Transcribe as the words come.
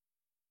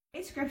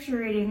Today's scripture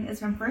reading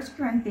is from 1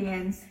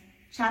 Corinthians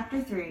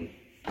chapter 3,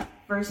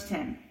 verse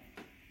 10.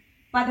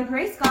 By the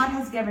grace God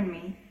has given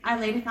me, I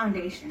laid a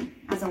foundation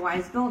as a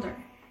wise builder,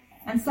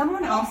 and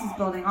someone else is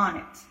building on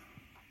it.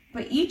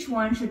 But each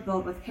one should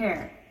build with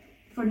care,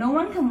 for no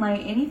one can lay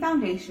any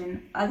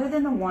foundation other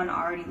than the one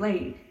already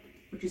laid,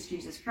 which is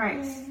Jesus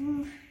Christ.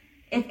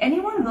 If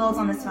anyone builds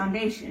on this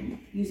foundation,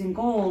 using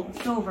gold,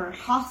 silver,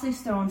 costly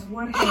stones,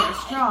 wood, hay, or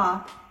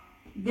straw,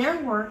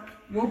 their work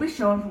will be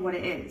shown for what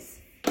it is,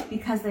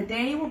 because the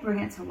day will bring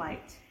it to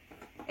light.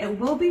 It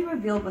will be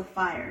revealed with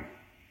fire,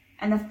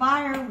 and the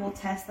fire will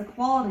test the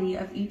quality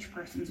of each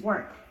person's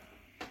work.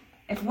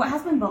 If what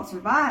has been built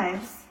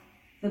survives,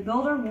 the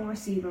builder will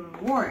receive a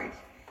reward.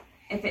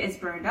 If it is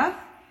burned up,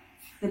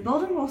 the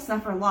builder will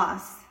suffer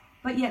loss,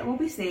 but yet will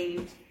be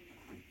saved,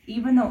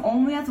 even though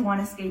only as one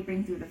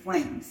escaping through the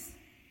flames.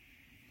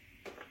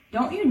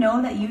 Don't you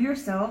know that you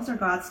yourselves are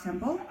God's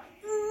temple,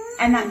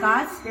 and that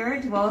God's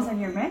Spirit dwells in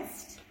your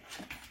midst?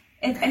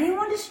 If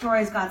anyone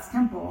destroys God's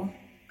temple,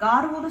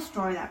 God will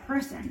destroy that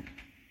person.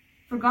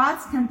 For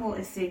God's temple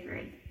is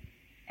sacred,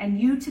 and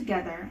you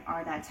together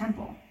are that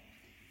temple.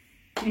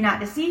 Do not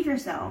deceive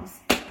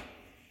yourselves.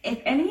 If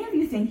any of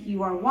you think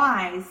you are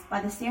wise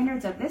by the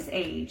standards of this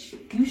age,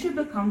 you should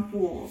become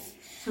fools,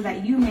 so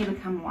that you may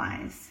become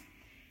wise.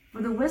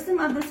 For the wisdom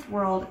of this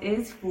world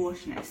is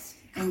foolishness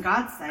in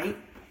God's sight.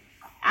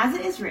 As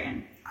it is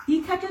written,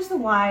 He catches the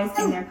wise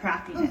in their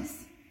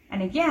craftiness.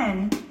 And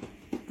again,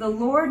 the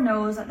Lord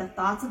knows that the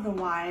thoughts of the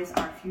wise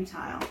are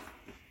futile.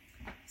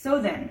 So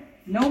then,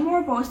 no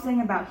more boasting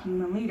about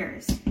human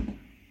leaders.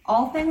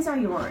 All things are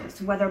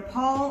yours, whether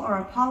Paul or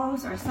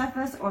Apollos or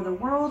Cephas or the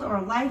world or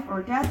life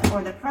or death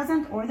or the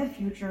present or the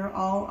future,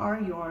 all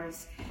are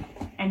yours.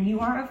 And you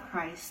are of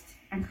Christ,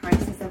 and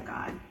Christ is of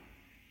God.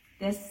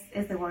 This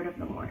is the word of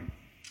the Lord.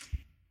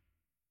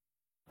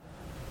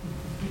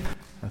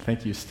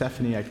 Thank you,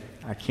 Stephanie.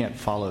 I can't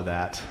follow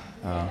that.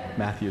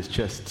 Matthew is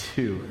just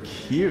too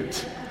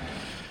cute.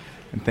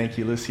 And thank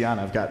you,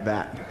 Luciana. I've got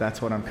that.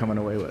 That's what I'm coming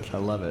away with. I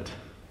love it.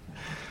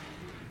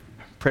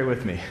 Pray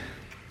with me,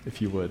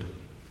 if you would.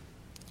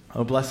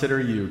 Oh, blessed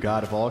are you,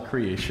 God of all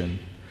creation.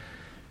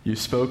 You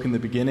spoke in the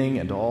beginning,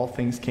 and all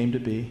things came to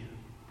be.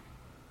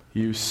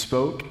 You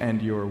spoke, and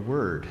your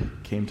word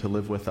came to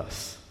live with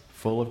us,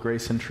 full of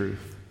grace and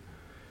truth.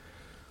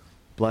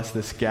 Bless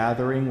this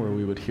gathering where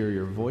we would hear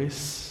your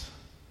voice.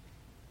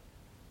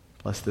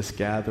 Bless this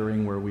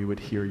gathering where we would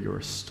hear your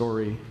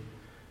story.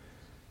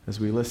 As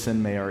we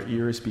listen, may our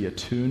ears be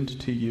attuned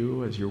to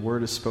you. As your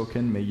word is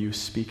spoken, may you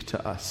speak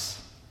to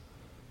us.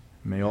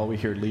 May all we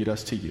hear lead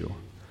us to you.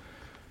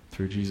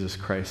 Through Jesus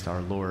Christ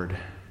our Lord.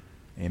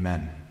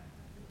 Amen.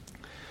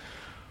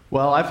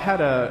 Well, I've had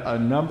a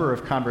number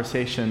of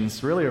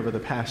conversations really over the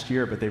past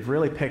year, but they've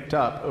really picked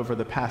up over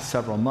the past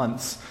several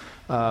months,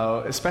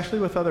 especially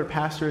with other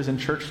pastors and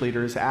church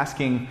leaders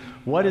asking,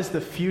 what is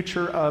the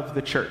future of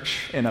the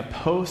church in a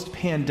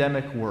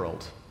post-pandemic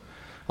world?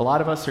 A lot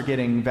of us are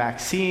getting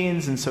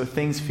vaccines, and so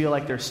things feel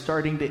like they're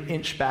starting to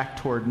inch back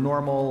toward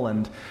normal,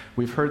 and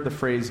we've heard the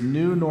phrase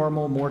new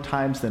normal more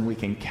times than we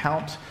can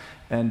count.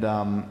 And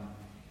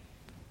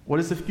what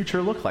does the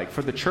future look like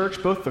for the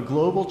church, both the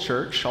global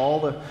church, all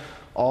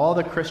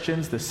the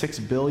Christians, the 6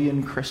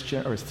 billion,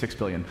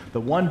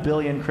 the 1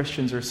 billion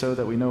Christians or so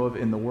that we know of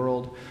in the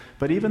world,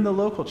 but even the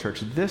local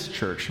church, this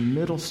church,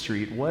 Middle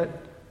Street, what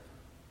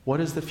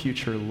does the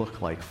future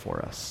look like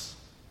for us?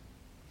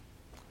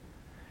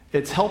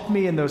 It's helped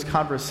me in those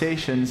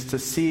conversations to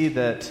see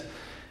that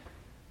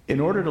in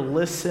order to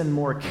listen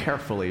more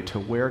carefully to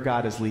where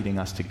God is leading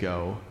us to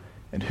go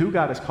and who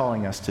God is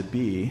calling us to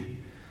be,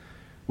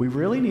 we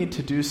really need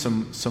to do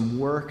some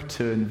work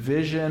to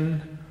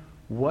envision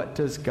what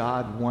does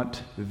God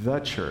want the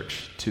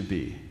church to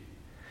be.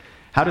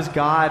 How does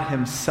God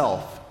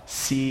himself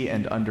see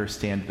and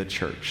understand the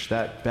church?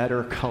 That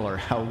better color,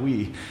 how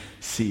we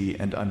see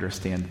and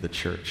understand the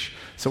church.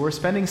 So we're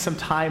spending some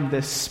time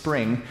this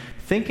spring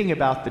thinking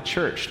about the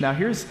church. Now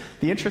here's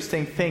the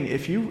interesting thing.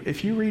 If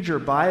you read your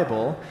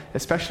Bible,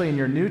 especially in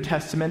your New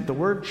Testament, the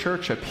word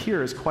church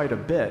appears quite a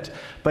bit,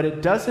 but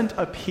it doesn't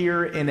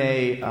appear in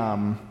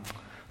a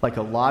like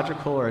a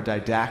logical or a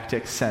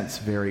didactic sense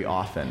very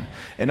often.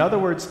 In other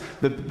words,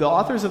 the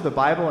authors of the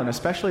Bible, and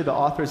especially the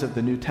authors of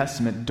the New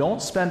Testament,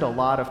 don't spend a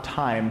lot of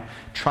time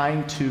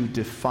trying to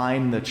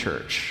define the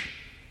church.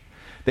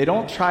 They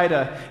don't try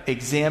to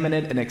examine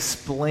it and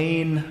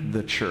explain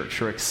the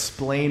church or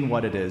explain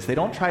what it is. They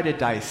don't try to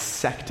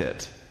dissect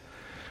it,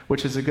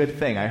 which is a good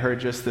thing. I heard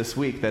just this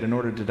week that in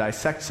order to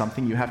dissect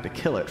something, you have to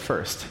kill it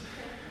first.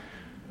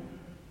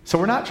 So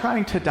we're not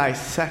trying to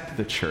dissect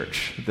the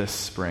church this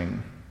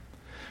spring.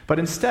 But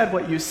instead,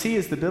 what you see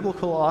is the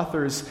biblical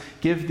authors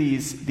give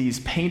these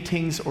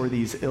paintings or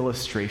these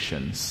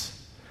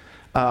illustrations.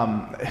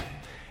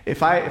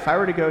 If I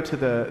were to go to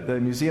the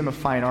Museum of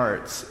Fine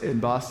Arts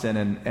in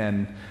Boston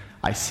and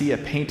I see a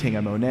painting,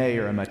 a Monet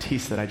or a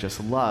Matisse that I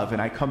just love,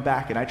 and I come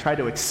back and I try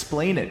to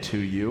explain it to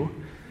you,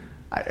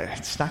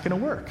 it's not going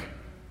to work.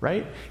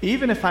 right?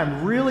 Even if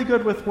I'm really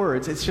good with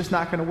words, it's just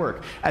not going to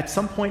work. At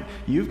some point,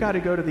 you've got to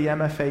go to the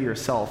MFA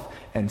yourself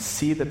and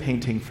see the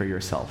painting for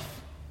yourself.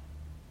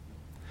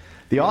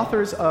 The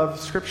authors of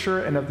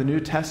Scripture and of the New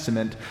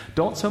Testament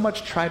don't so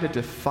much try to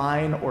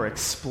define or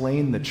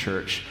explain the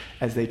church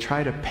as they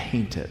try to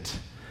paint it.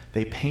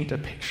 They paint a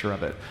picture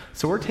of it.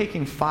 So we're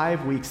taking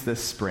 5 weeks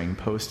this spring,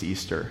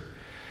 post-Easter,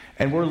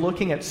 and we're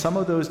looking at some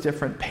of those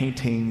different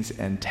paintings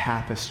and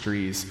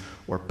tapestries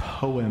or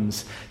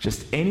poems,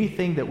 just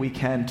anything that we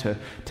can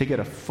to get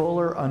a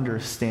fuller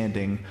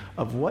understanding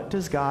of what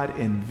does God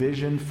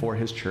envision for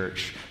his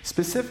church.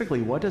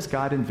 Specifically, what does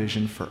God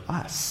envision for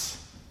us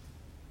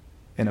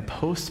in a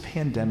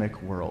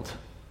post-pandemic world?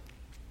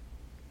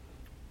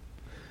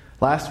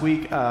 Last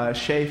week,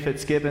 Shay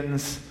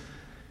Fitzgibbons,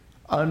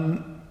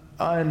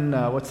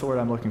 what's the word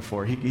I'm looking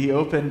for? He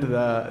opened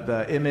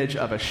the image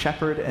of a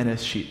shepherd and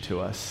his sheep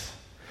to us.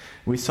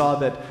 We saw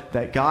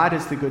that God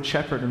is the good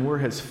shepherd and we're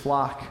his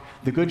flock.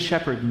 The good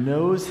shepherd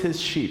knows his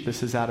sheep.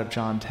 This is out of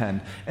John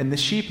 10. And the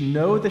sheep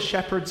know the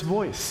shepherd's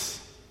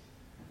voice,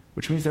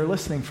 which means they're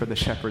listening for the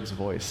shepherd's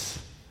voice.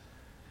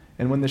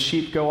 And when the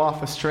sheep go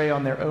off astray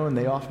on their own,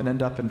 they often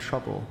end up in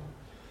trouble.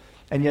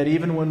 And yet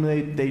even when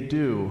they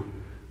do,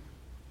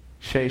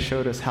 Shay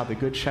showed us how the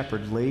good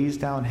shepherd lays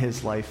down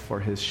his life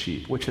for his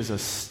sheep, which is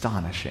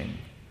astonishing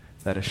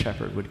that a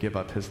shepherd would give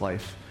up his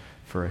life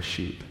for a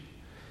sheep.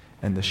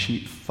 And the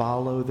sheep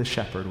follow the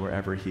shepherd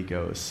wherever he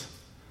goes.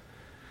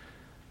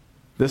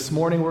 This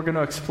morning we're going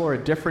to explore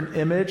a different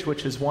image,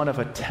 which is one of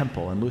a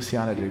temple. And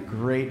Luciana did a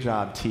great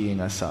job teeing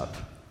us up.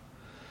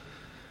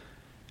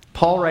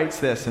 Paul writes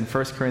this in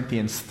 1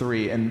 Corinthians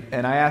 3,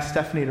 and I asked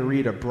Stephanie to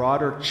read a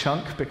broader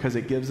chunk because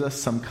it gives us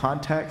some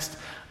context.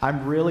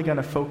 I'm really going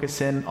to focus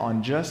in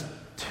on just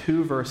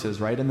 2 verses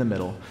right in the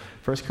middle.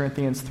 1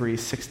 Corinthians 3,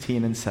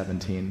 16 and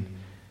 17.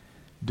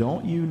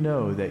 Don't you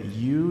know that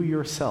you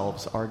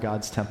yourselves are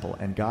God's temple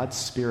and God's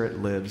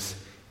Spirit lives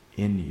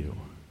in you?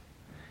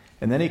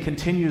 And then he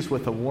continues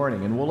with a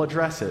warning, and we'll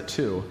address it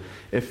too.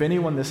 If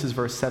anyone, this is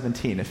verse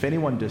 17, if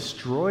anyone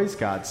destroys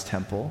God's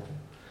temple,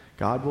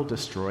 God will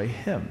destroy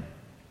him.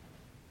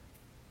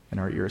 And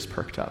our ears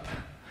perked up.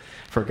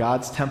 For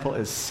God's temple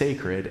is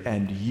sacred,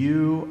 and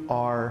you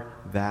are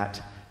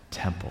that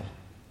temple.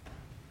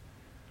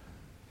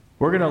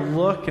 We're going to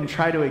look and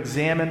try to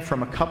examine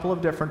from a couple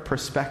of different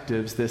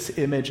perspectives this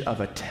image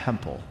of a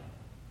temple.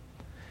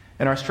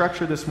 And our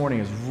structure this morning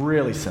is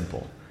really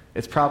simple.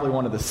 It's probably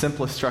one of the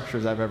simplest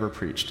structures I've ever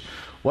preached.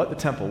 What the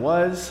temple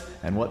was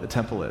and what the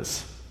temple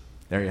is.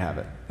 There you have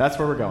it. That's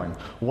where we're going.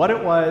 What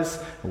it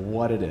was,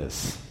 what it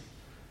is.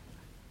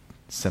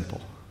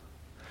 Simple.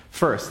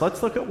 First,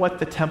 let's look at what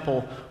the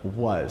temple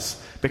was.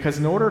 Because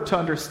in order to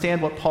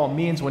understand what Paul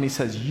means when he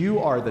says, you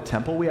are the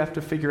temple, we have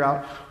to figure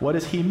out what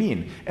does he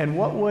mean. And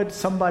what would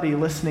somebody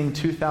listening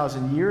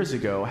 2,000 years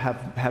ago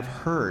have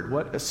heard?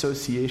 What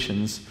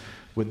associations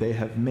would they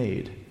have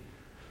made?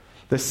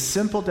 The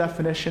simple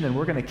definition, and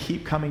we're going to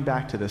keep coming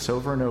back to this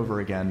over and over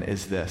again,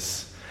 is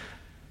this.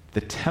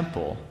 The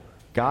temple,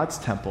 God's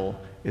temple,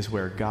 is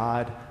where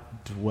God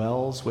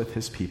dwells with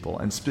his people,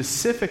 and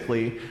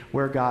specifically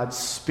where God's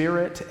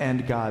Spirit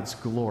and God's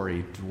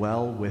glory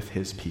dwell with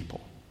his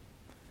people.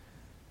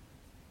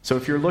 So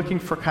if you're looking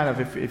for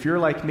if you're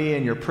like me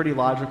and you're pretty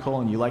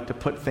logical and you like to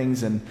put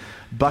things in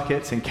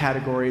buckets and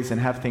categories and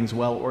have things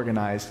well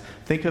organized,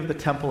 think of the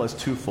temple as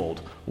twofold.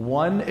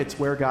 One, it's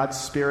where God's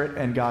Spirit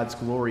and God's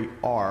glory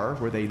are,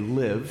 where they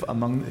live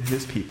among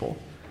his people.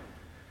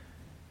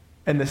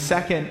 And the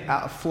second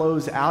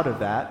flows out of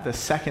that. The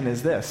second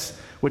is this,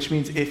 which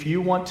means if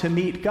you want to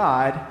meet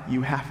God,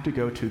 you have to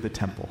go to the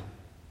temple.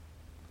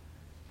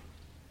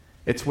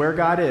 It's where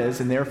God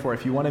is, and therefore,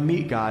 if you want to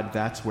meet God,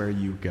 that's where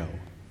you go.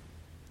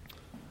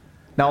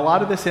 Now, a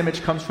lot of this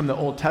image comes from the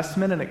Old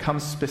Testament, and it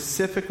comes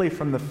specifically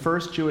from the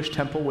first Jewish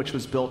temple, which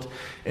was built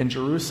in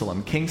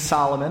Jerusalem. King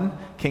Solomon,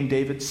 King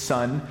David's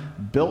son,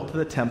 built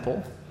the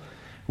temple.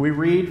 We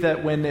read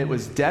that when it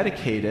was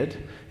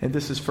dedicated, and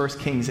this is 1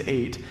 Kings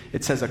 8,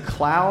 it says, a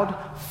cloud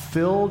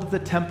filled the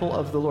temple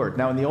of the Lord.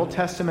 Now, in the Old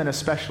Testament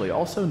especially,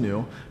 also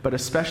New, but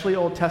especially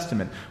Old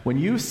Testament, when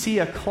you see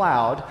a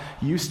cloud,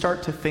 you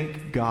start to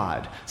think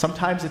God.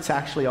 Sometimes it's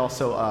actually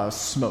also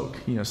smoke.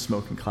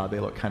 Smoke and cloud, they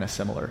look kind of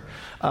similar.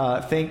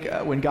 Think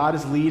when God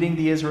is leading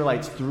the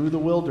Israelites through the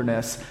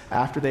wilderness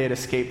after they had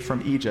escaped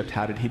from Egypt,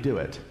 how did he do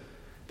it?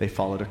 They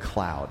followed a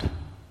cloud,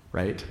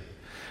 right?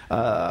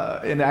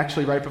 And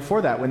actually right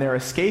before that, when they're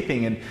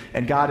escaping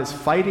and God is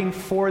fighting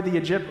for the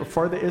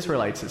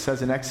Israelites, it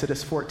says in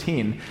Exodus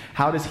 14,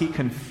 how does he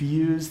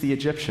confuse the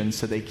Egyptians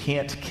so they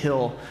can't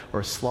kill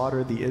or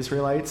slaughter the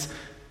Israelites?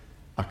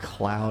 A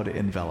cloud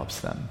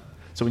envelops them.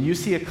 So when you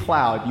see a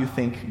cloud, you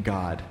think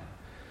God.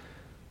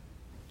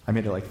 I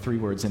made it like 3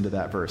 words into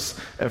that verse.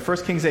 1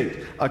 Kings 8,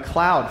 a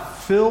cloud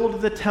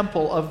filled the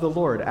temple of the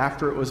Lord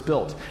after it was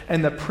built,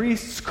 and the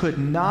priests could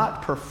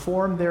not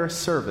perform their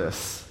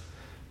service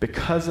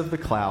because of the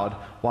cloud.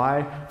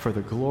 Why? For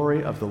the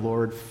glory of the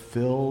Lord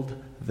filled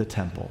the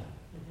temple.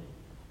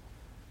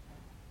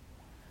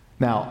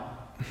 Now,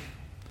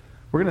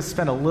 We're going to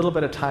spend a little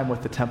bit of time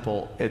with the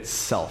temple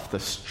itself, the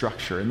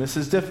structure. And this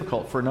is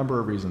difficult for a number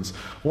of reasons.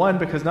 One,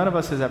 because none of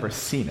us has ever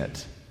seen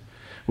it.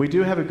 We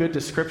do have a good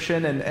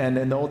description, and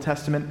in the Old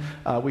Testament,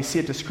 we see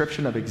a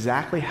description of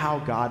exactly how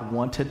God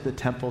wanted the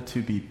temple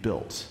to be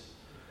built.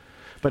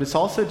 But it's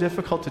also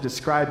difficult to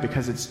describe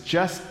because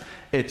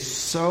it's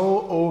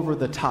so over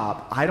the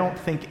top. I don't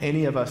think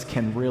any of us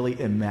can really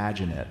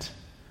imagine it.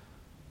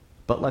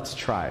 But let's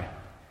try.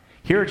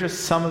 Here are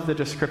just some of the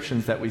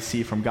descriptions that we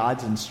see from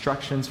God's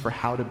instructions for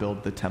how to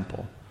build the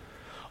temple.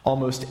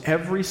 Almost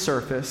every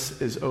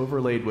surface is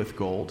overlaid with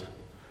gold.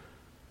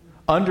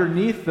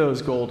 Underneath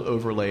those gold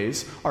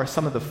overlays are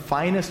some of the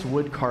finest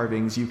wood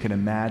carvings you can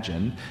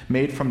imagine,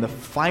 made from the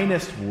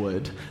finest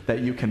wood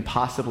that you can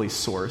possibly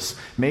source,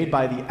 made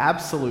by the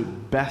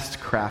absolute best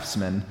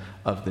craftsmen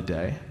of the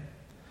day.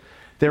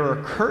 There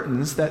are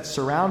curtains that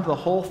surround the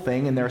whole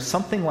thing, and they're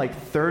something like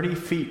 30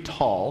 feet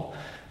tall,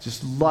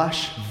 just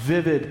lush,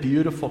 vivid,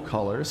 beautiful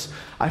colors.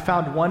 I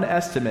found one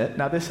estimate.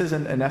 Now, this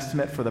isn't an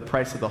estimate for the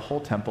price of the whole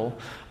temple.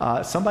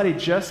 Somebody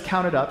just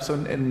counted up. So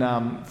in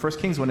 1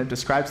 Kings, when it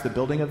describes the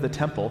building of the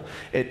temple,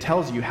 it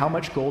tells you how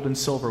much gold and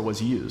silver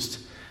was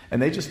used.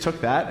 And they just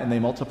took that and they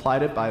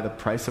multiplied it by the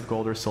price of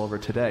gold or silver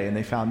today. And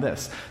they found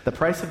this. The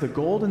price of the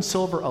gold and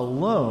silver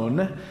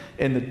alone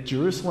in the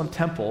Jerusalem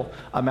temple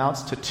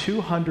amounts to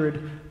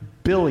 $200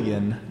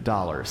 billion.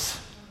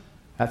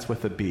 That's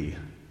with a B.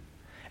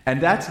 And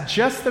that's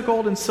just the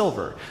gold and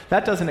silver.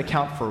 That doesn't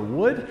account for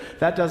wood.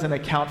 That doesn't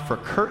account for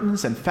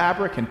curtains and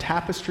fabric and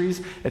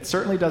tapestries. It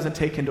certainly doesn't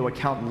take into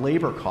account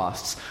labor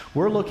costs.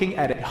 We're looking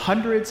at a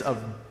hundreds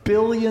of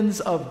billions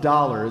of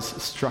dollars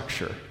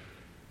structure.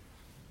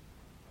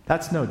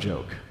 That's no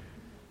joke.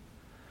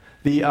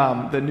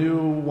 The new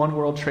One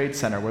World Trade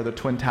Center, where the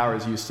Twin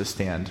Towers used to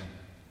stand,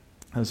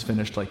 it was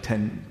finished like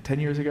 10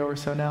 years ago or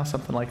so now,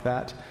 something like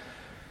that.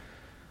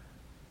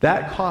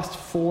 That cost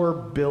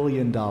 $4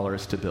 billion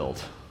to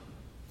build.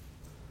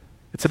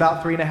 It's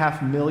about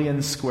 3.5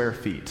 million square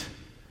feet.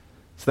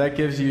 So that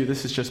gives you,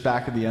 this is just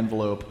back of the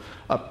envelope,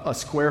 a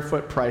square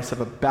foot price of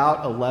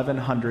about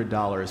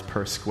 $1,100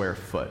 per square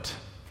foot.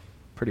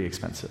 Pretty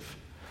expensive.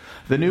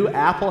 The new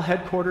Apple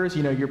headquarters,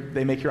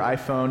 they make your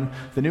iPhone.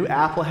 The new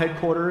Apple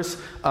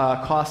headquarters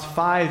cost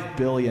 $5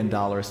 billion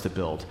to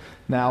build.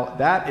 Now,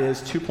 that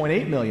is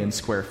 2.8 million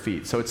square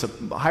feet. So it's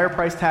a higher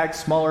price tag,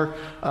 smaller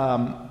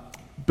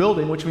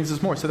building, which means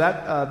it's more. So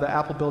that the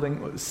Apple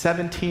building was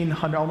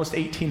 $1,700, almost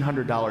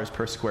 $1,800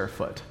 per square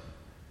foot.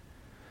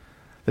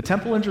 The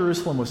temple in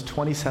Jerusalem was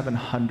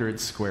 2,700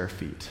 square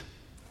feet.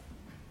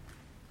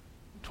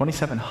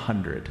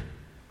 2,700.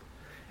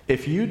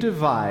 If you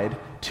divide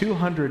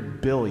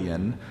 200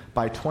 billion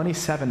by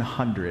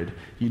 2,700,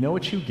 you know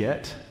what you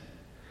get?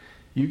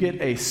 You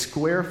get a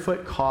square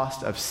foot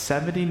cost of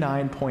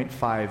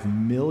 $79.5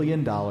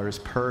 million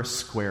per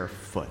square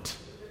foot.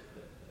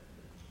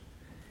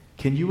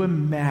 Can you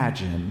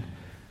imagine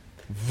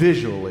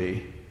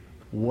visually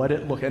what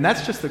it looked? And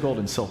that's just the gold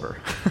and silver.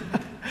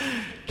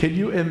 Can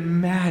you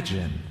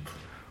imagine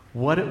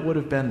what it would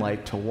have been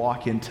like to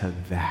walk into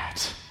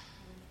that?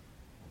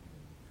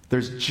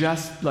 There's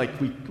just,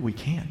 we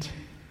can't.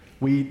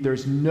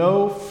 There's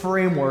no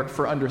framework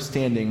for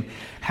understanding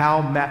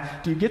how,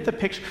 do you get the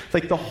picture?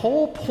 Like the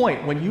whole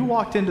point when you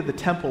walked into the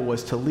temple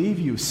was to leave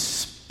you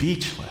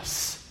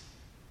speechless.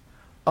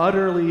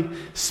 Utterly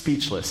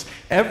speechless.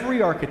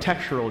 Every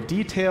architectural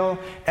detail,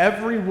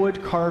 every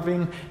wood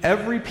carving,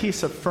 every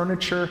piece of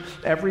furniture,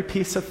 every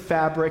piece of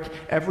fabric,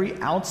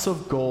 every ounce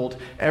of gold,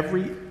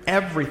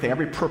 everything,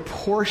 every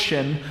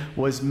proportion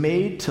was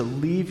made to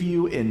leave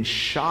you in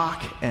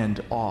shock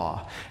and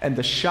awe. And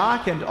the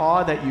shock and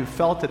awe that you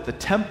felt at the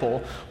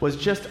temple was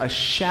just a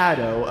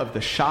shadow of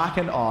the shock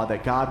and awe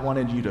that God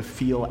wanted you to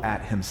feel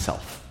at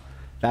himself.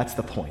 That's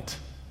the point.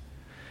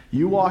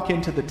 You walk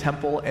into the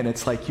temple and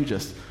it's like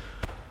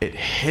it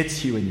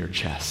hits you in your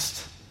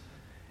chest.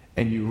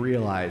 And you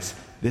realize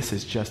this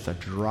is just a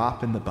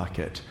drop in the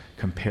bucket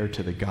compared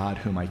to the God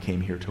whom I came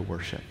here to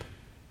worship.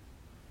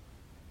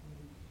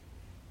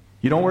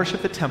 You don't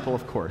worship the temple,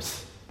 of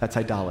course. That's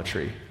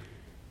idolatry.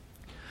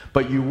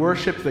 But you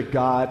worship the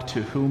God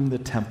to whom the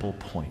temple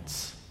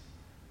points.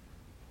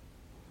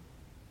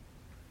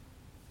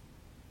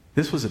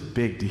 This was a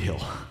big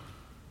deal.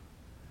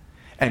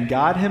 And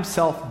God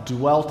himself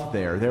dwelt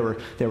there.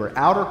 There were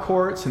outer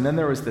courts, and then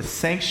there was the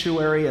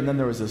sanctuary, and then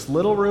there was this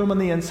little room on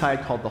the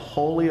inside called the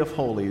Holy of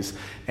Holies,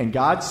 and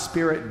God's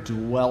Spirit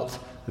dwelt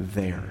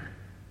there,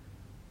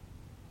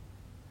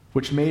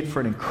 which made for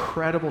an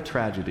incredible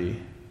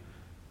tragedy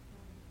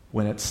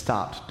when it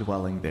stopped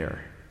dwelling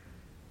there.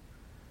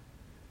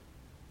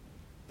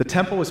 The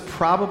temple was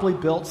probably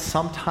built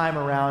sometime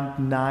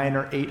around 9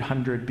 or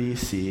 800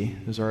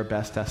 BC. Those are our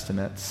best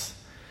estimates.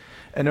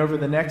 And over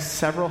the next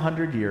several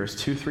hundred years,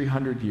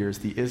 200-300 years,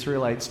 the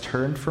Israelites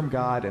turned from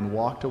God and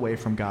walked away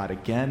from God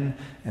again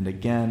and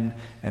again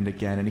and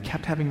again. And he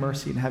kept having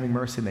mercy,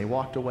 and they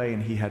walked away,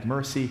 and he had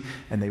mercy,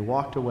 and they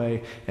walked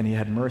away, and he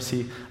had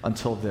mercy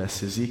until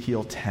this,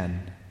 Ezekiel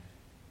 10.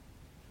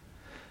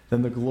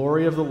 Then the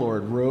glory of the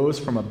Lord rose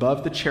from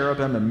above the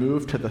cherubim and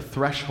moved to the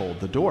threshold,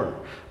 the door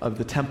of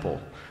the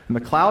temple. And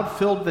the cloud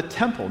filled the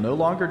temple, no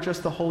longer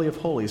just the Holy of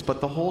Holies,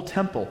 but the whole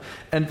temple.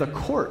 And the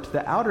court,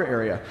 the outer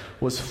area,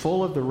 was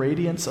full of the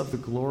radiance of the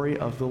glory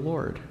of the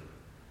Lord.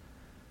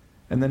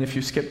 And then if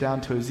you skip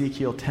down to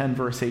Ezekiel 10,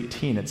 verse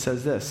 18, it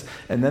says this,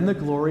 "And then the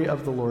glory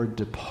of the Lord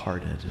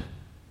departed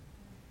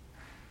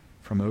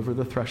from over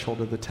the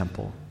threshold of the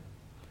temple.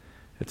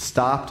 It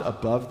stopped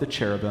above the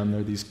cherubim."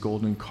 They're these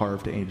golden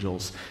carved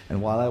angels.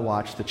 "And while I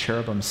watched, the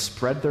cherubim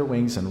spread their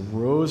wings and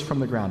rose from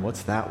the ground."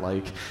 What's that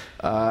like?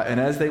 "And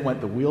as they went,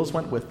 the wheels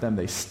went with them.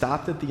 They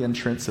stopped at the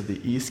entrance of the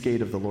east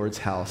gate of the Lord's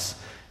house,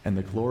 and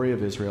the glory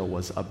of Israel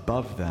was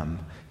above them."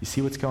 You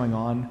see what's going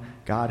on?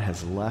 God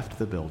has left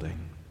the building,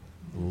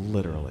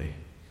 literally.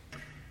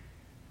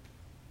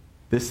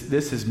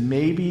 This is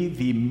maybe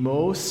the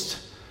most...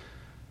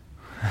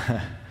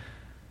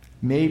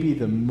 maybe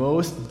the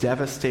most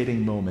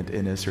devastating moment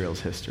in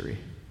Israel's history.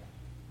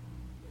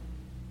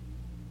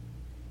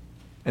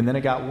 And then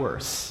it got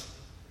worse.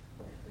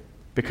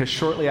 Because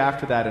shortly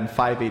after that, in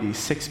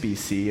 586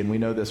 BC, and we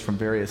know this from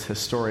various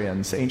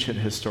historians, ancient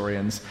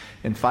historians,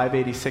 in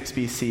 586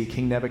 BC,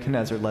 King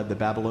Nebuchadnezzar led the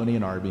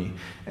Babylonian army,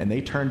 and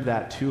they turned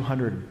that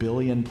 $200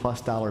 billion+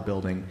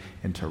 building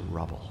into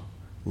rubble,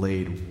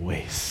 laid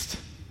waste.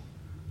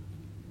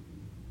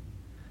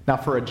 Now,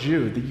 for a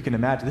Jew, you can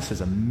imagine this is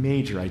a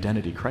major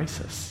identity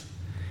crisis.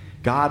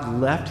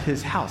 God left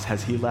his house.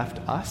 Has he left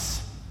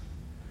us?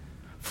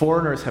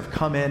 Foreigners have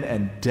come in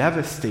and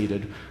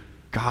devastated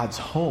God's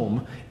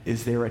home.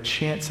 Is there a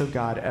chance of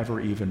God ever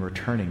even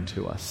returning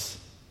to us?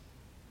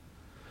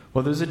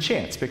 Well, there's a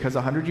chance, because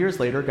 100 years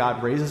later,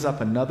 God raises up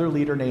another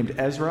leader named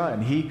Ezra,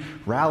 and he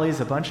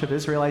rallies a bunch of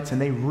Israelites, and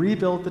they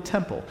rebuild the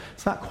temple.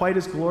 It's not quite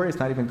as glorious,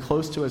 not even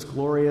close to as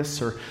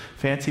glorious or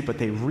fancy, but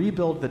they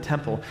rebuild the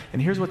temple.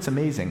 And here's what's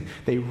amazing.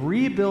 They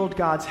rebuild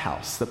God's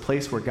house, the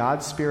place where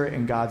God's Spirit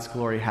and God's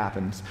glory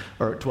happens,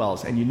 or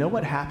dwells. And you know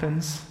what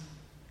happens?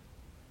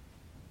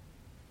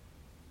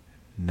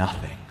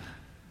 Nothing.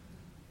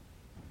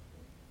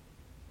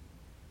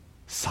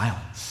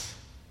 Silence.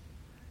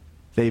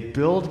 They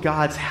build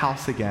God's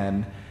house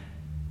again,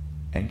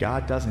 and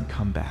God doesn't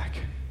come back.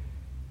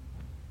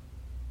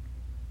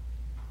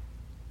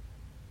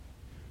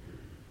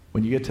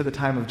 When you get to the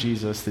time of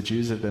Jesus, the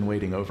Jews have been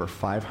waiting over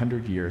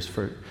 500 years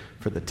for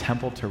the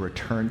temple to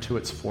return to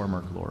its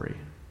former glory.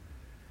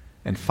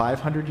 And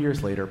 500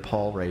 years later,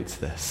 Paul writes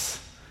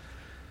this,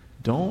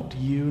 "Don't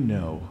you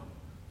know,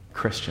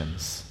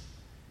 Christians,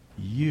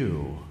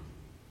 you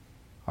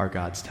are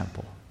God's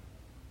temple."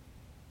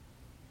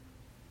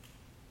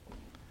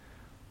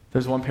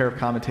 There's one pair of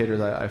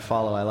commentators I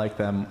follow. I like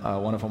them.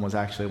 One of them was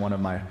actually one of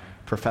my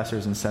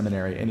professors in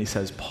seminary, and he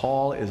says,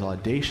 Paul is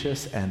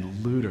audacious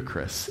and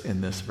ludicrous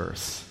in this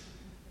verse.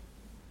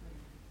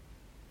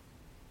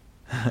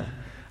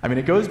 I mean,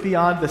 it goes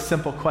beyond the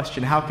simple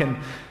question, how can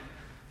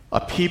a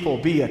people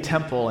be a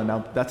temple?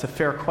 And that's a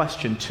fair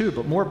question too,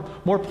 but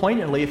more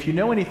poignantly, if you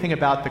know anything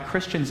about the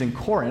Christians in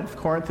Corinth,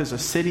 Corinth is a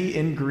city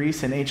in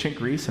Greece, in ancient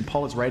Greece, and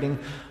Paul is writing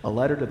a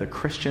letter to the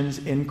Christians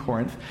in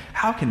Corinth.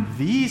 How can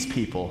these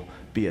people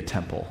be a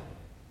temple?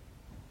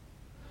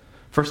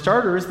 For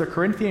starters, the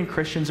Corinthian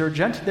Christians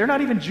they're not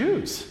even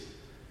Jews.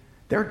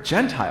 They're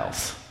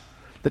Gentiles.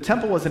 The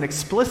temple was an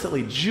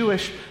explicitly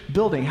Jewish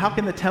building. How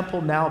can the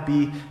temple now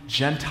be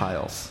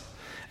Gentiles?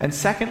 And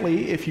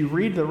secondly, if you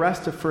read the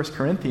rest of 1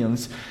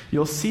 Corinthians,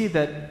 you'll see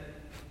that,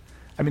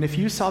 if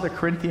you saw the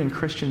Corinthian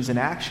Christians in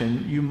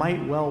action, you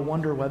might well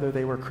wonder whether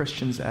they were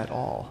Christians at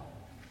all.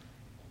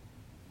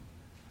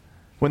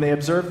 When they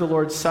observed the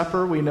Lord's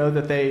Supper, we know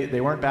that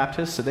they weren't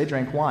Baptists, so they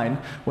drank wine.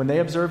 When they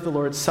observed the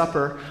Lord's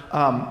Supper,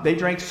 they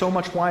drank so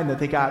much wine that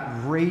they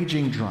got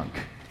raging drunk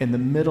in the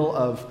middle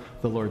of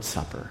the Lord's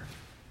Supper.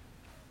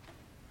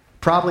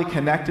 Probably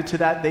connected to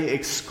that, they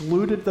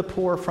excluded the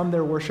poor from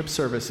their worship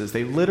services.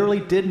 They literally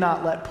did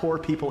not let poor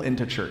people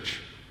into church.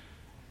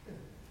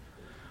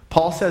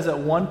 Paul says at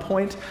one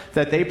point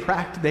that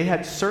they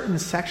had certain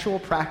sexual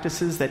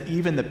practices that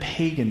even the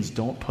pagans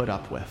don't put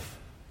up with.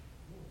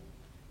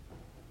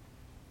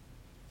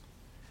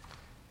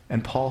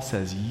 And Paul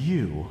says,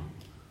 you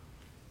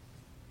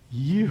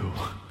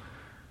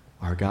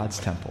are God's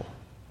temple.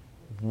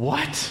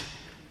 What?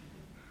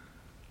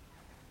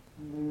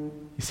 You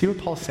see what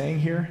Paul's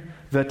saying here?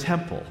 The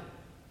temple.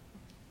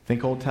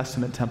 Think Old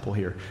Testament temple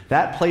here.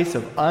 That place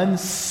of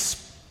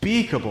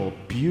unspeakable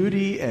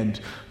beauty and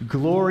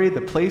glory,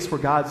 the place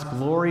where God's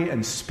glory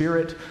and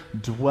Spirit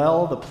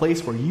dwell, the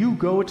place where you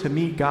go to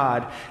meet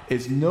God,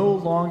 is no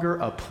longer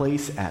a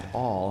place at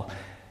all.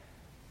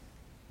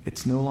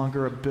 It's no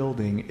longer a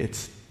building,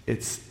 it's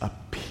a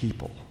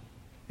people.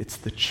 It's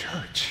the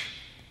church.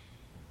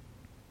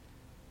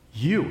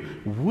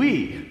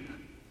 We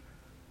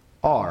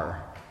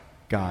are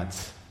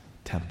God's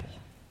temple.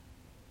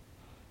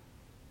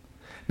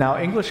 Now,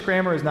 English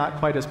grammar is not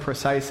quite as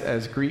precise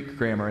as Greek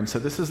grammar, and so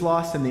this is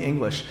lost in the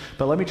English.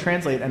 But let me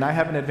translate, and I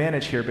have an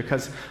advantage here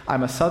because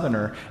I'm a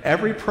Southerner.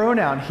 Every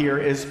pronoun here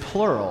is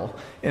plural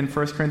in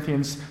 1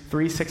 Corinthians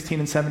 3, 16,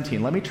 and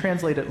 17. Let me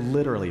translate it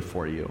literally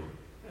for you.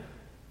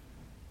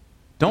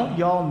 Don't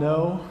y'all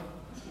know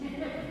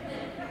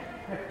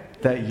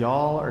that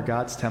y'all are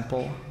God's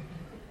temple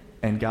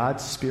and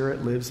God's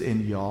Spirit lives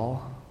in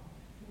y'all?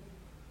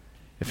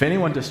 If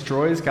anyone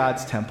destroys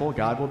God's temple,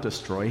 God will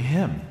destroy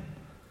him.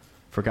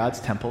 For God's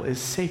temple is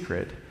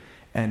sacred,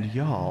 and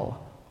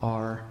y'all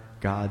are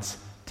God's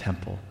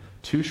temple.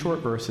 2 short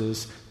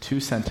verses, 2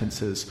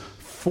 sentences,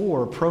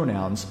 4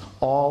 pronouns,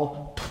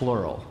 all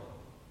plural.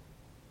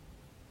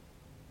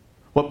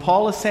 What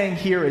Paul is saying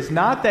here is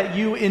not that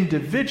you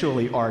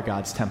individually are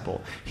God's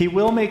temple. He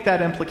will make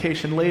that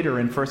implication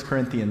later in 1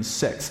 Corinthians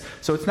 6.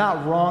 So it's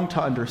not wrong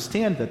to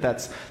understand that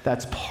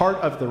that's part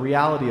of the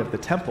reality of the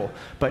temple.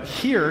 But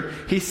here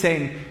he's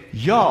saying,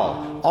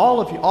 y'all, all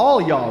of you, all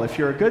y'all, if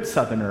you're a good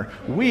Southerner,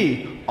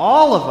 we,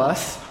 all of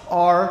us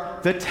are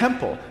the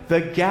temple.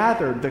 The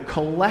gathered, the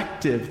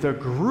collective, the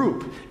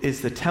group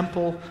is the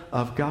temple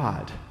of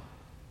God.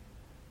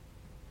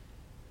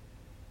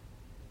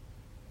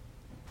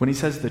 When he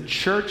says the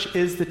church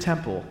is the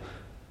temple,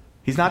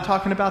 he's not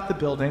talking about the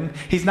building.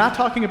 He's not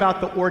talking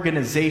about the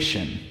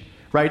organization,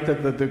 right?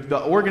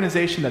 The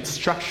organization that's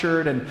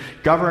structured and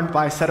governed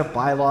by a set of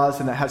bylaws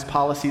and that has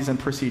policies and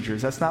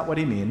procedures. That's not what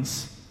he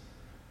means.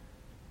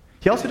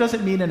 He also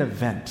doesn't mean an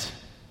event.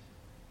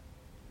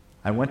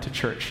 I went to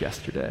church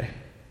yesterday.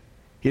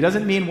 He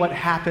doesn't mean what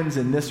happens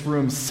in this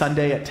room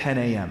Sunday at 10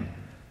 a.m.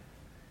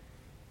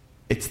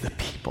 It's the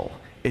people.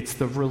 It's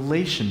the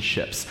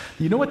relationships.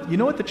 You know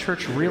what the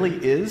church really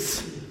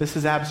is? This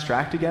is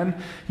abstract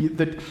again.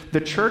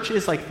 The church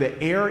is like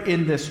the air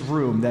in this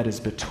room that is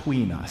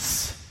between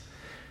us.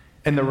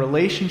 And the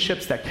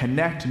relationships that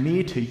connect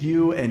me to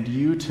you and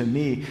you to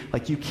me,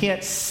 like you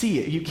can't see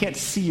it. You can't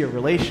see a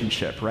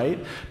relationship, right?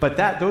 But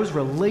those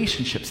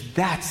relationships,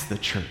 that's the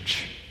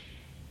church.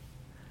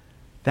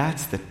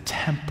 That's the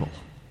temple.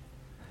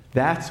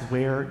 That's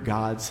where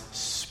God's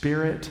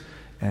Spirit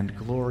and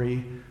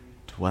glory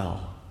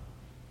dwell.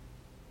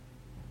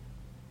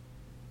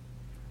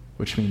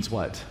 Which means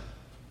what? It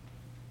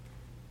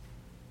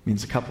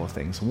means a couple of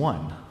things.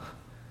 One,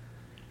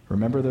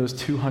 remember those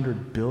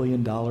 $200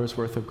 billion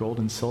worth of gold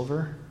and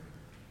silver?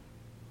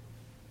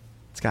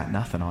 It's got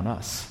nothing on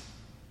us.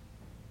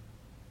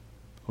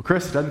 Well,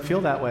 Chris, it doesn't feel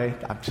that way.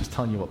 I'm just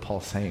telling you what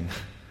Paul's saying.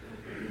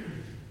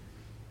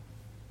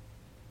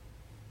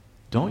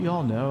 Don't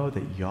y'all know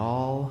that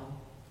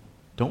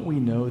don't we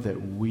know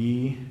that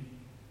we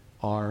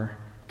are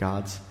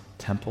God's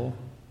temple?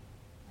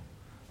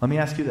 Let me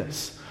ask you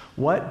this.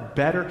 What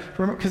better,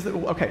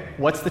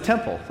 what's the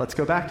temple? Let's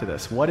go back to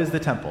this. What is the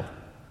temple?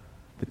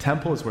 The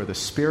temple is where the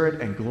Spirit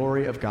and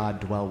glory of God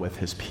dwell with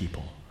his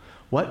people.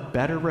 What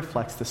better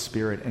reflects the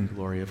Spirit and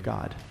glory of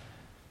God?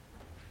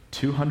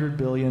 $200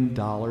 billion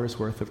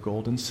worth of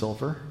gold and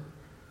silver,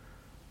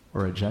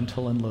 or a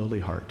gentle and lowly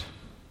heart?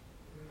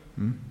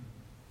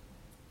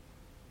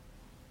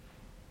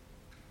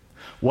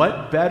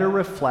 What better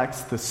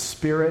reflects the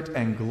Spirit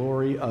and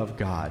glory of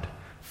God?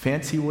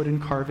 Fancy wooden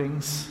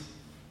carvings,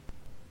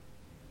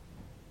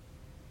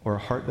 or a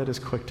heart that is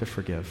quick to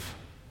forgive?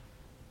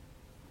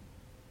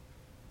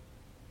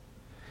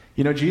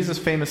 You know, Jesus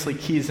famously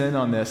keys in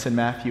on this in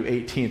Matthew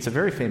 18. It's a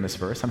very famous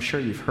verse. I'm sure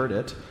you've heard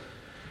it.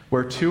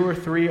 Where 2 or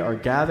 3 are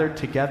gathered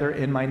together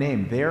in my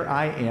name, there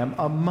I am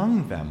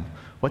among them.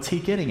 What's he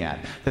getting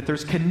at? That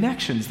there's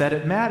connections, that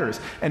it matters.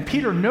 And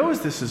Peter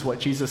knows this is what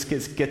Jesus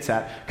gets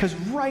at, because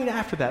right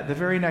after that, the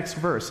very next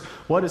verse,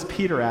 what does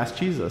Peter ask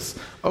Jesus?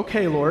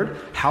 Okay, Lord,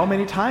 how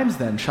many times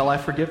then shall I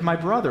forgive my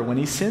brother when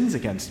he sins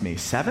against me?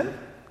 7?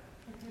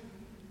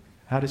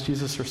 How does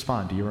Jesus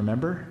respond? Do you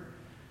remember?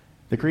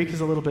 The Greek is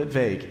a little bit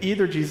vague.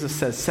 Either Jesus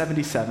says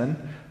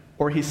 77,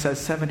 or he says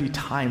 70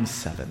 times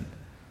 7.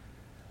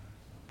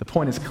 The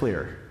point is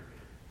clear.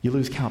 You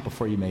lose count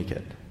before you make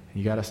it.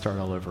 You got to start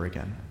all over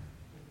again.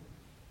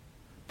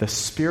 The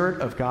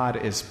Spirit of God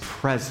is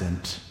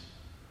present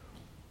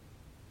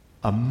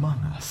among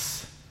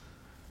us,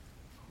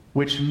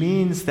 which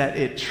means that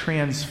it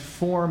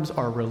transforms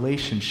our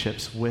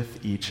relationships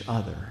with each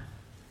other.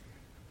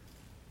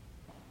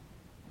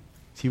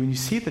 See, when you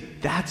see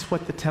that that's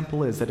what the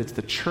temple is, that it's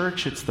the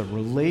church, it's the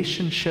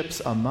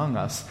relationships among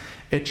us,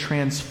 it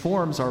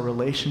transforms our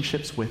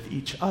relationships with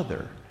each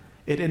other.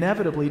 It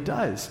inevitably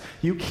does.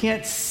 You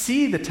can't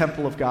see the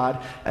temple of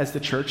God as the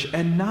church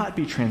and not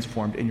be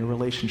transformed in your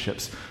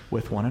relationships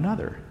with one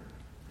another.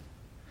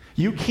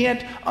 You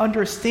can't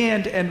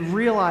understand and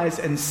realize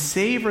and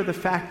savor the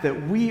fact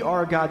that we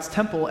are God's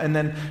temple and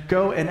then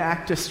go and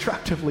act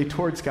destructively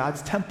towards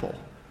God's temple.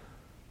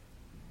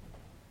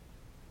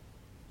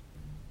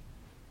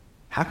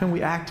 How can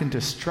we act in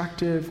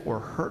destructive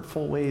or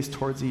hurtful ways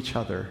towards each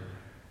other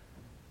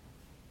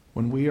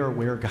when we are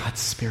where God's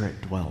Spirit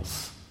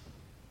dwells?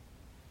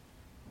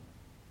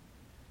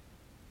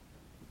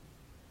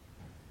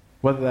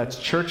 Whether that's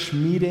church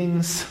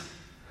meetings,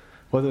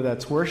 Whether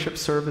that's worship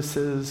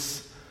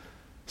services,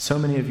 so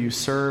many of you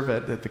serve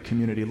at the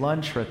community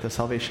lunch or at the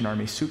Salvation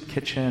Army soup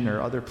kitchen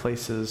or other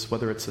places,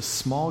 whether it's a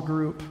small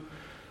group,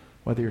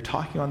 whether you're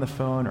talking on the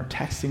phone or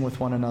texting with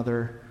one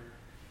another.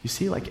 You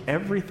see, like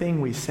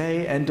everything we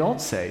say and don't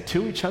say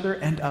to each other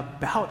and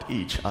about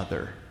each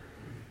other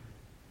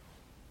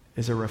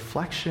is a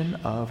reflection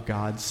of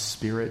God's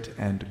Spirit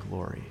and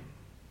glory.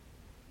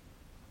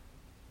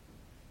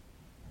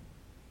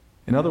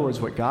 In other words,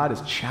 what God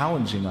is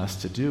challenging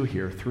us to do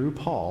here through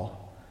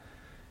Paul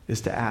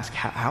is to ask,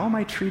 how am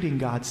I treating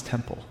God's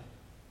temple?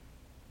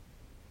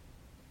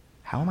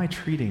 How am I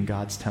treating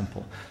God's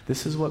temple?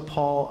 This is what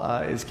Paul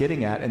is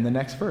getting at in the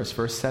next verse,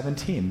 verse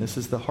 17. This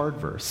is the hard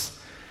verse.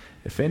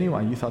 If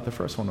anyone, you thought the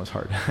first one was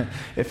hard.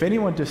 If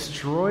anyone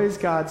destroys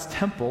God's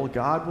temple,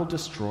 God will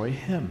destroy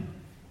him.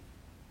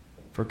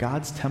 For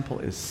God's temple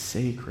is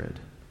sacred,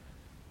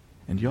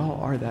 and y'all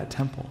are that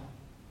temple.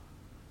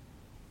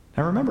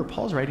 Now remember,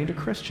 Paul's writing to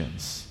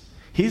Christians.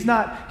 He's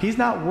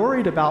not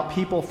worried about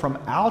people from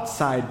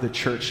outside the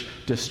church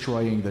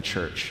destroying the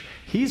church.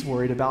 He's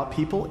worried about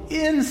people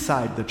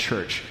inside the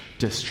church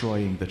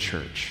destroying the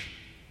church.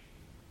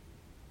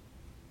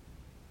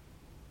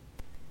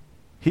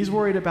 He's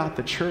worried about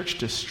the church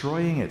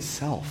destroying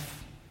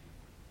itself.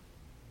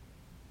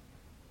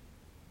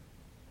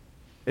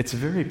 It's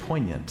very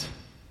poignant.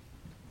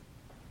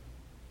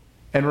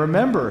 And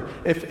remember,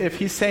 if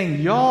he's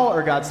saying y'all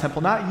are God's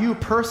temple, not you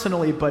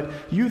personally, but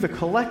you, the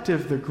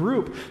collective, the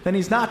group, then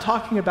he's not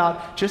talking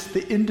about just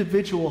the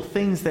individual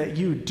things that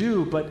you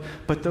do,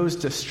 but those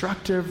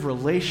destructive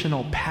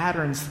relational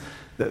patterns,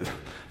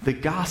 the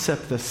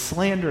gossip, the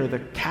slander, the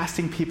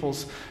casting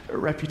people's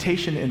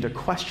reputation into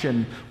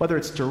question, whether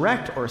it's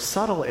direct or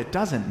subtle, it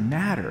doesn't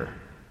matter.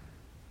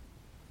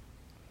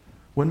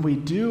 When we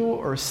do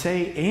or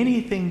say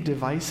anything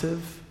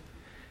divisive,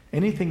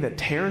 anything that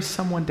tears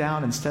someone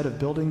down instead of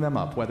building them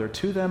up, whether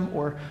to them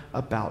or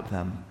about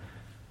them,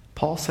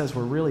 Paul says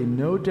we're really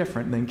no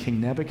different than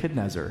King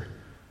Nebuchadnezzar,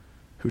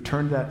 who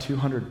turned that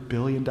 $200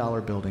 billion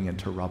building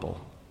into rubble.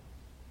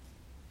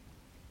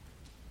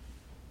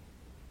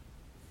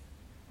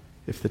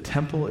 If the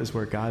temple is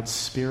where God's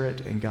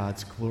Spirit and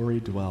God's glory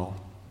dwell,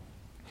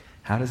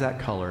 how does that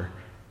color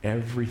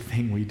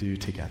everything we do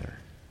together?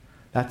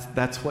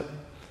 That's what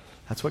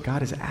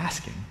God is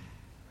asking.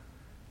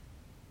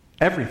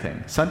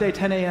 Everything. Sunday,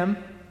 10 a.m.,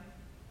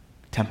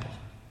 temple.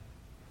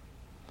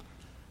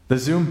 The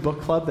Zoom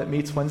book club that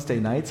meets Wednesday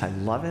nights, I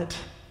love it.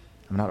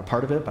 I'm not a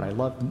part of it, but I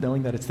love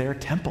knowing that it's there.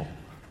 Temple.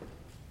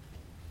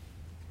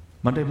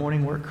 Monday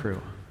morning work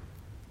crew.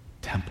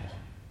 Temple.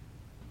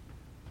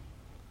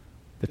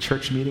 The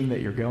church meeting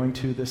that you're going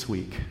to this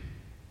week.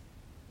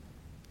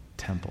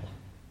 Temple.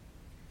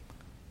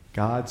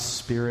 God's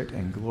Spirit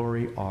and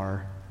glory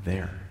are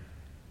there.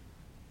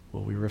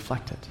 Will we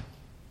reflect it?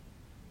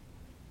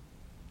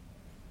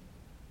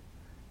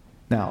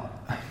 Now,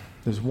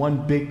 there's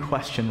one big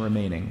question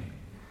remaining.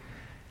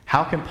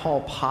 How can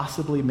Paul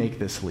possibly make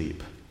this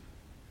leap?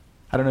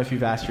 I don't know if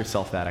you've asked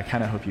yourself that. I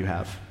kind of hope you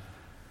have.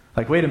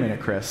 Like, wait a minute,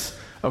 Chris.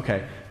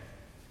 Okay,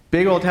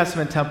 big Old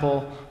Testament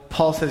temple.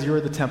 Paul says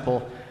you're the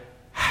temple.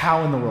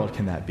 How in the world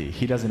can that be?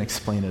 He doesn't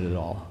explain it at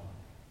all.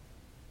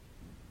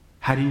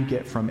 How do you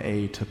get from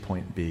A to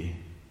point B?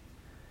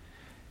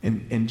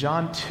 In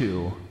John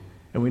 2,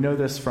 and we know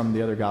this from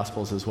the other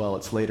Gospels as well,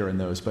 it's later in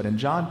those, but in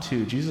John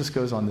 2, Jesus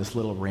goes on this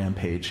little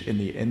rampage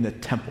in the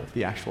temple,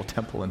 the actual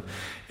temple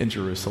in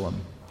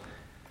Jerusalem.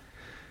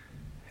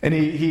 And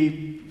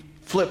he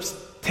flips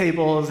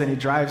tables and he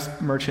drives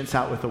merchants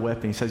out with a whip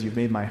and he says, "You've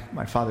made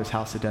my father's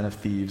house a den of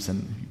thieves,"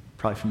 and you're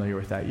probably familiar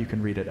with that. You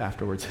can read it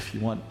afterwards if you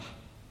want.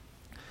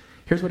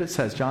 Here's what it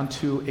says, John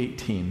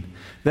 2:18.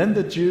 Then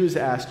the Jews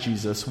asked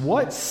Jesus,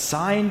 "What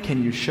sign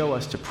can you show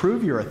us to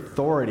prove your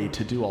authority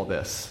to do all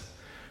this?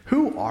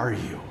 Who are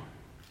you?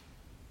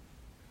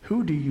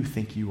 Who do you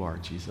think you are,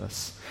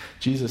 Jesus?"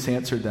 Jesus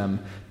answered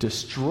them,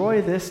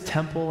 "Destroy this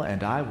temple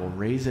and I will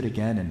raise it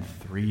again in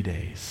 3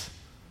 days."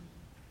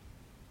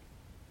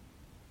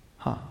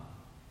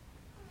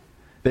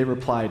 They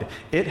replied,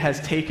 "It has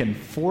taken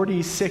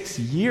 46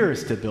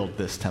 years to build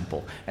this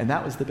temple." And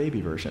that was the baby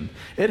version.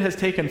 "It has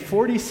taken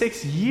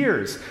 46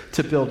 years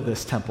to build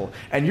this temple.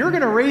 And you're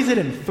going to raise it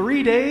in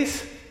 3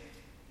 days?"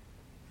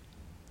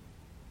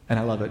 And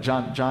I love it.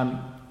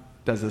 John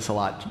does this a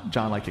lot.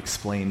 John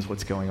explains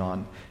what's going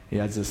on. He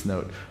adds this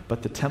note.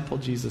 But the temple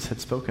Jesus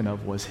had spoken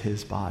of was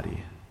his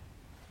body.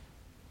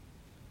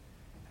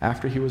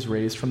 After he was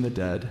raised from the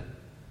dead,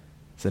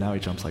 so now he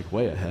jumps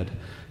way ahead,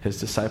 his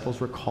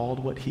disciples recalled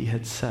what he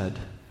had said,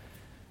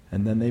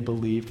 and then they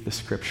believed the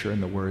scripture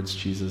and the words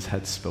Jesus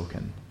had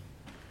spoken.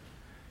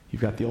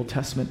 You've got the Old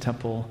Testament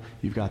temple,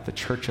 you've got the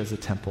church as a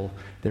temple.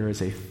 There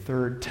is a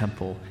third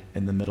temple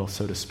in the middle,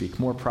 so to speak.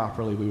 More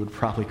properly, we would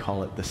probably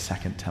call it the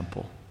second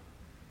temple.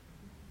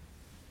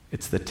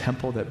 It's the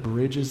temple that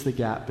bridges the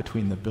gap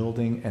between the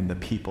building and the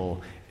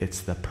people.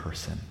 It's the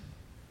person.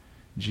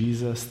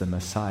 Jesus, the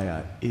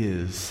Messiah,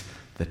 is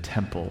the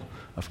temple.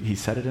 He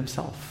said it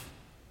himself.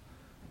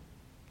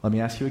 Let me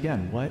ask you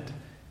again, what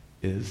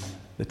is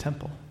the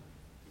temple?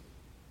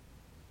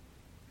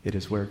 It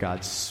is where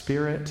God's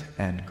Spirit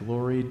and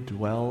glory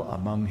dwell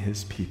among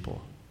his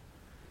people.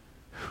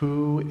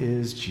 Who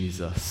is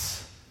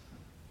Jesus,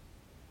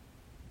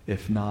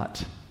 if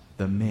not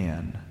the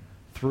man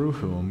through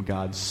whom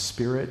God's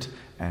Spirit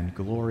and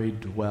glory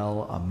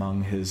dwell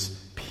among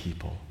his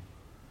people?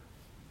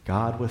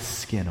 God with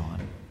skin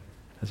on,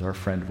 as our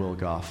friend Will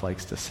Goff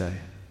likes to say.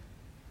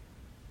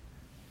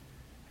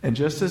 And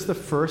just as the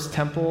first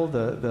temple,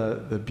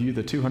 the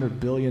 $200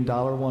 billion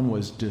one,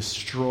 was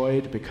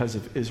destroyed because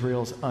of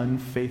Israel's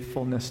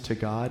unfaithfulness to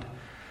God,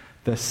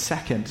 the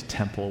second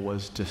temple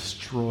was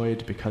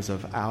destroyed because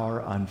of our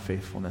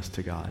unfaithfulness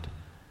to God.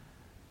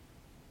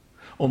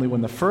 Only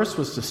when the first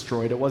was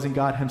destroyed, it wasn't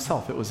God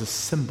himself. It was a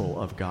symbol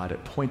of God.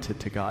 It pointed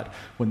to God.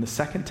 When the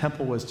second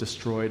temple was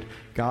destroyed,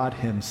 God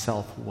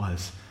himself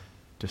was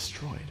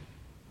destroyed.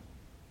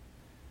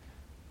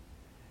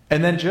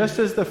 And then just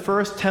as the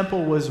first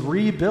temple was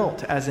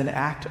rebuilt as an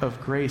act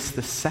of grace,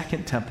 the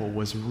second temple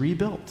was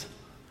rebuilt,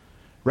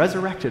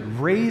 resurrected,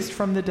 raised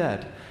from the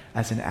dead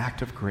as an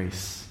act of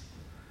grace,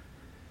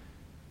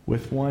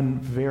 with one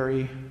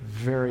very,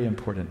 very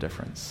important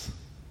difference.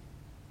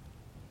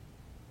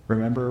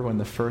 Remember when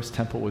the first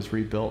temple was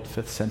rebuilt,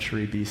 5th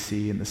century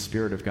BC, and the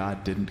Spirit of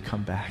God didn't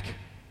come back?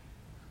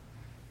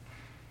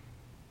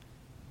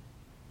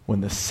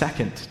 When the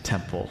second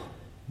temple,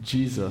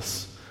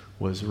 Jesus,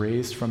 was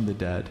raised from the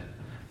dead,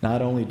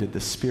 not only did the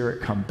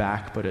Spirit come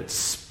back, but it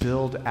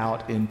spilled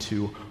out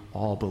into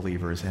all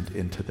believers and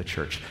into the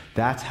church.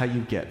 That's how you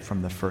get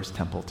from the first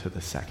temple to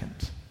the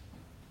second.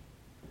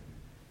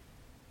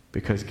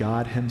 Because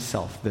God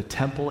himself, the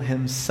temple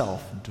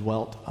himself,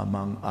 dwelt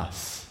among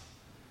us.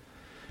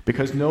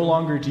 Because no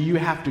longer do you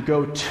have to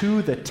go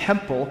to the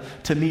temple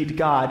to meet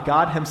God.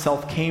 God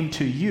himself came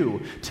to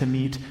you to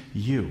meet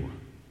you.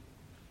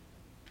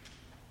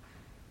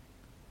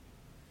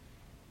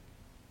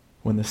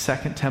 When the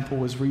second temple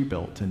was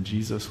rebuilt and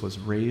Jesus was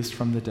raised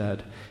from the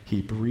dead,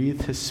 he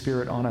breathed his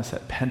Spirit on us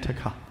at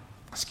Pentecost,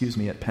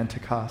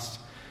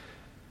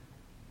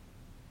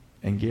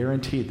 and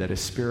guaranteed that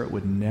his Spirit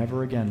would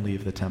never again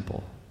leave the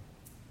temple.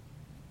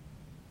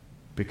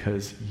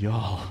 Because we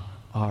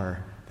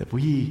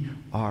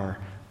are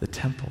the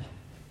temple.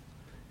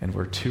 And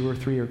where 2 or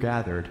 3 are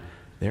gathered,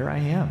 there I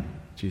am,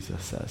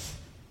 Jesus says.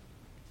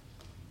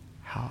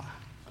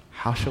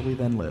 How shall we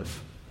then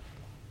live?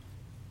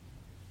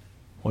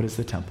 What is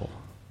the temple?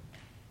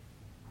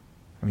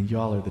 I mean,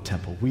 y'all are the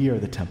temple. We are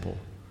the temple.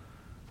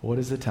 But what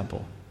is the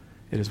temple?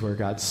 It is where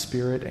God's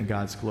Spirit and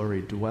God's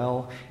glory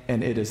dwell,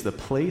 and it is the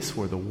place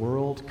where the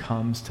world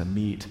comes to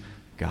meet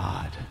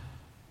God.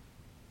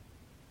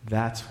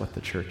 That's what the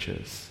church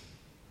is.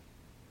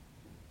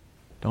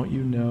 Don't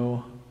you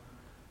know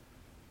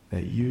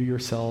that you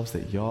yourselves,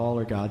 that y'all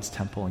are God's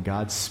temple and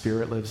God's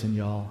Spirit lives in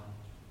y'all?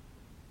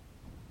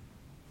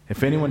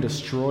 If anyone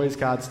destroys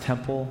God's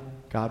temple,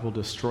 God will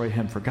destroy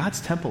him, for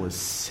God's temple is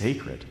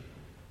sacred.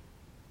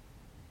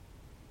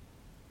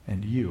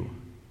 And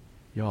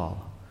y'all,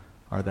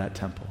 are that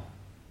temple.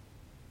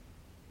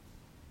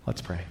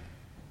 Let's pray.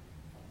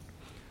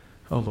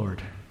 Oh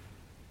Lord,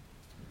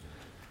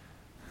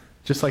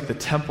 just like the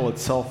temple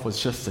itself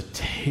was just a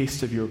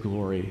taste of your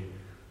glory,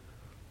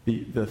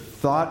 the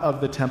thought of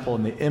the temple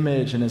and the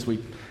image, and as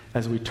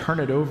we turn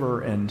it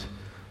over and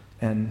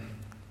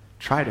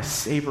try to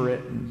savor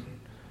it and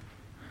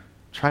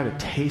try to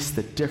taste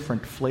the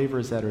different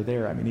flavors that are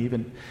there. I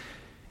mean,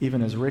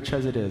 even as rich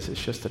as it is,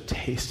 it's just a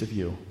taste of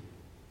you.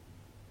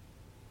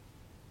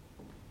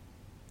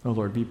 Oh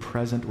Lord, be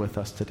present with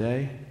us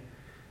today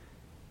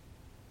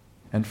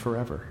and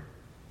forever.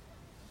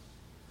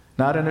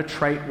 Not in a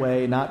trite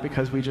way, not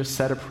because we just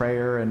said a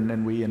prayer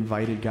and we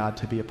invited God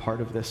to be a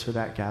part of this or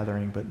that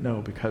gathering, but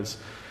no, because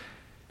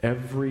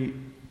every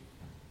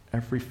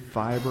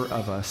fiber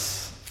of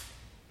us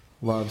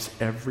loves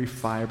every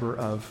fiber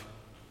of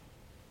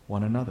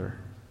one another.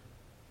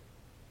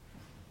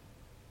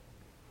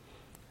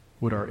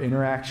 Would our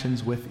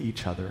interactions with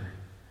each other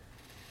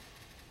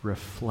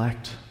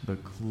reflect the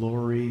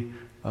glory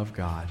of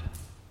God,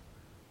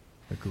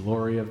 the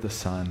glory of the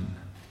Son,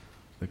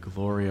 the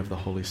glory of the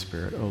Holy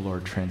Spirit? Oh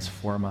Lord,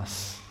 transform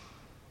us.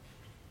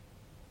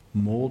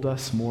 Mold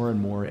us more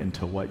and more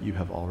into what you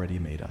have already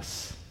made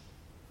us.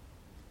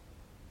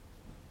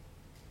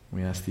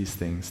 We ask these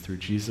things through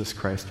Jesus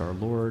Christ our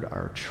Lord,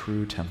 our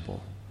true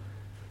temple.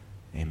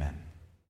 Amen.